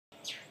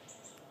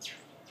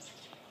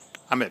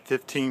I'm at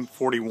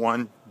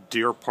 1541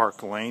 Deer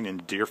Park Lane in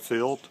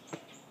Deerfield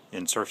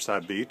in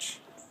Surfside Beach.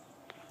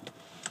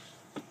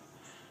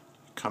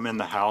 Come in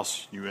the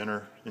house, you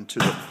enter into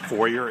the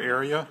foyer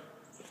area.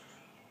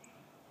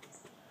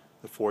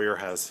 The foyer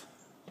has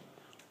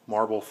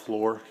marble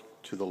floor.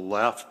 To the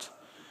left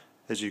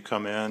as you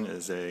come in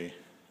is a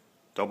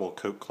double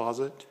coat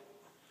closet.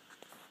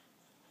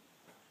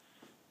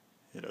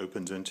 It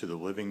opens into the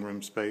living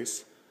room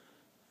space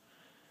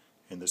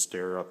and the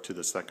stair up to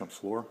the second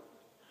floor.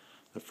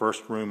 The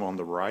first room on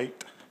the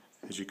right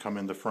as you come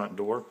in the front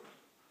door.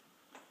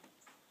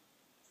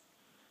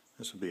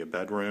 This will be a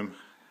bedroom.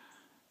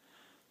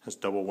 Has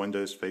double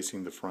windows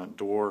facing the front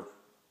door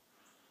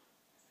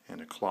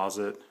and a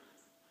closet.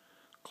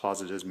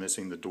 Closet is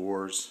missing the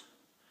doors,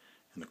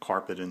 and the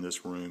carpet in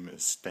this room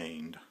is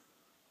stained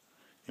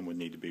and would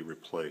need to be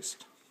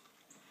replaced.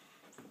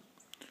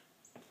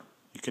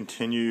 You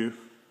continue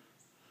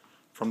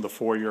from the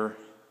foyer,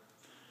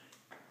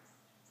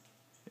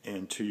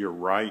 and to your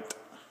right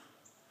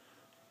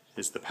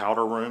is the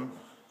powder room,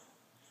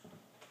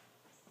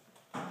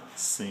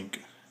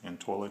 sink and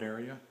toilet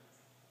area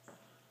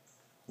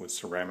with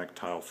ceramic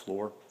tile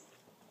floor.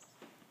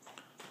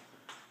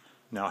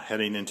 Now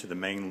heading into the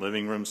main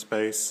living room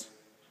space.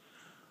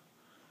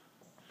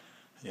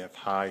 You have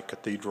high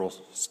cathedral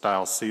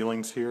style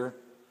ceilings here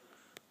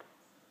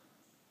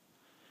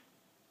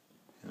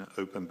and an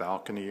open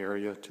balcony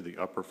area to the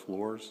upper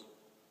floors.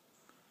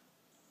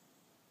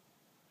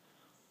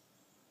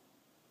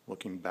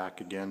 Looking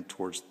back again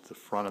towards the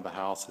front of the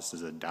house, this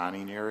is a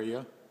dining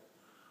area.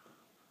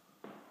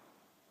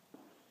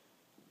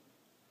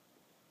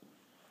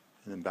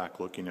 And then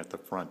back looking at the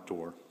front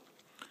door.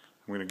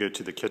 I'm going to go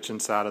to the kitchen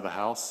side of the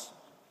house.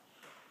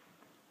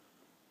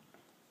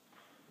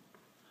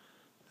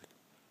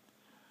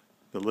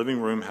 The living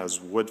room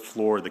has wood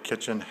floor. The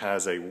kitchen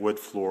has a wood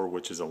floor,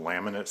 which is a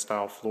laminate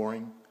style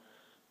flooring.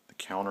 The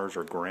counters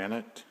are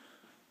granite.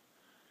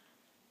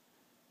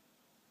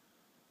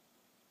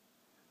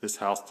 This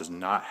house does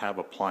not have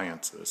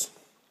appliances.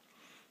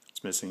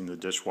 It's missing the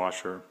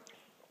dishwasher,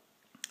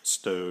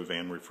 stove,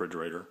 and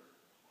refrigerator.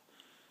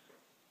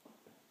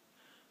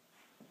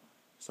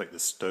 It's like the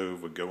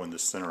stove would go in the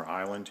center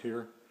island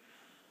here,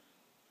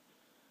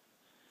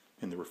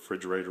 and the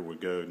refrigerator would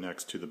go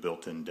next to the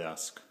built-in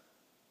desk.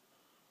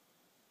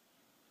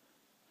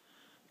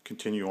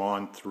 Continue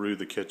on through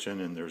the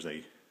kitchen, and there's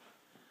a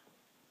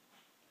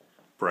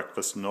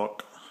breakfast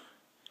nook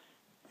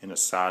and a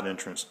side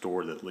entrance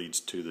door that leads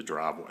to the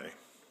driveway.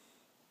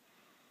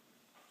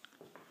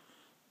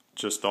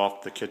 Just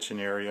off the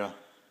kitchen area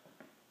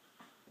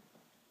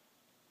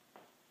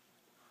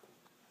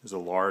is a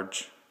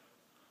large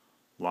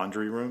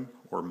laundry room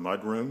or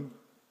mud room,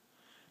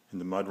 and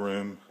the mud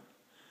room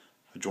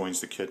adjoins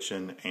the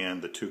kitchen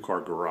and the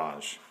two-car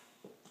garage.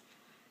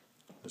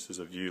 This is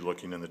a view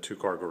looking in the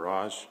two-car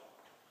garage.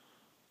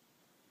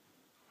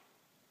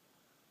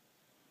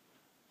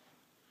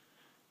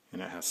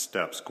 And it has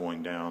steps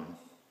going down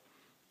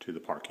to the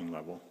parking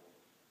level.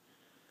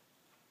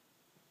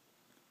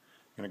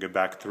 I'm going to go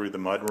back through the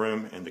mud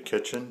room and the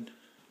kitchen.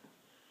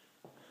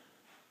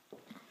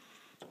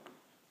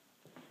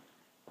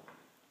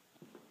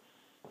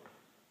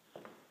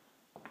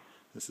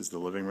 This is the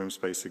living room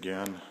space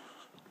again,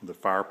 the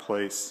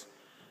fireplace,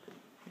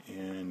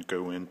 and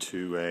go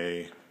into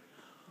a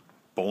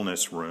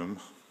bonus room.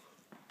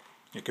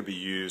 It could be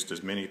used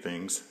as many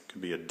things. It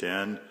could be a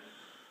den,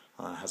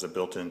 has a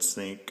built-in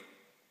sink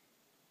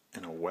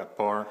and a wet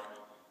bar,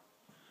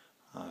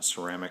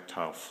 ceramic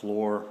tile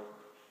floor,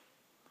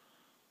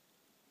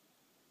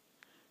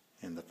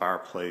 and the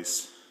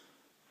fireplace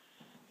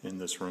in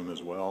this room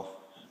as well.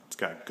 It's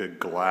got good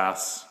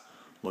glass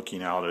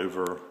looking out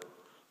over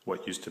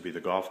what used to be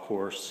the golf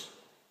course,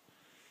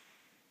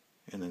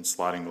 and then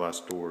sliding glass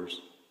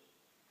doors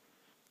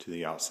to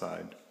the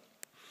outside.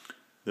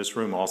 This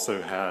room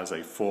also has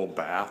a full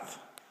bath.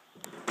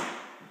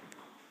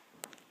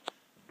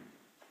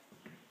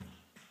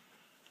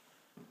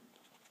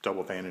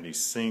 Double vanity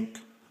sink.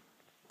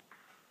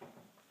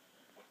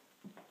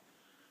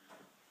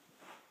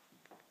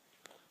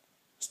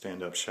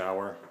 Stand-up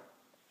shower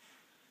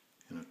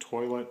and a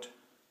toilet.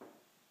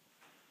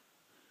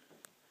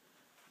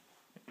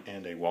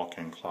 And a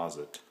walk-in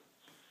closet.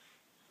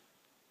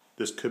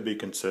 This could be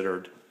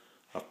considered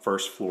a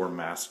first floor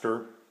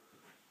master,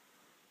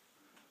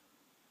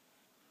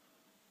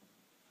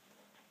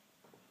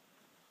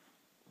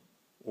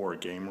 or a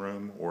game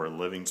room, or a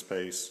living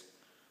space.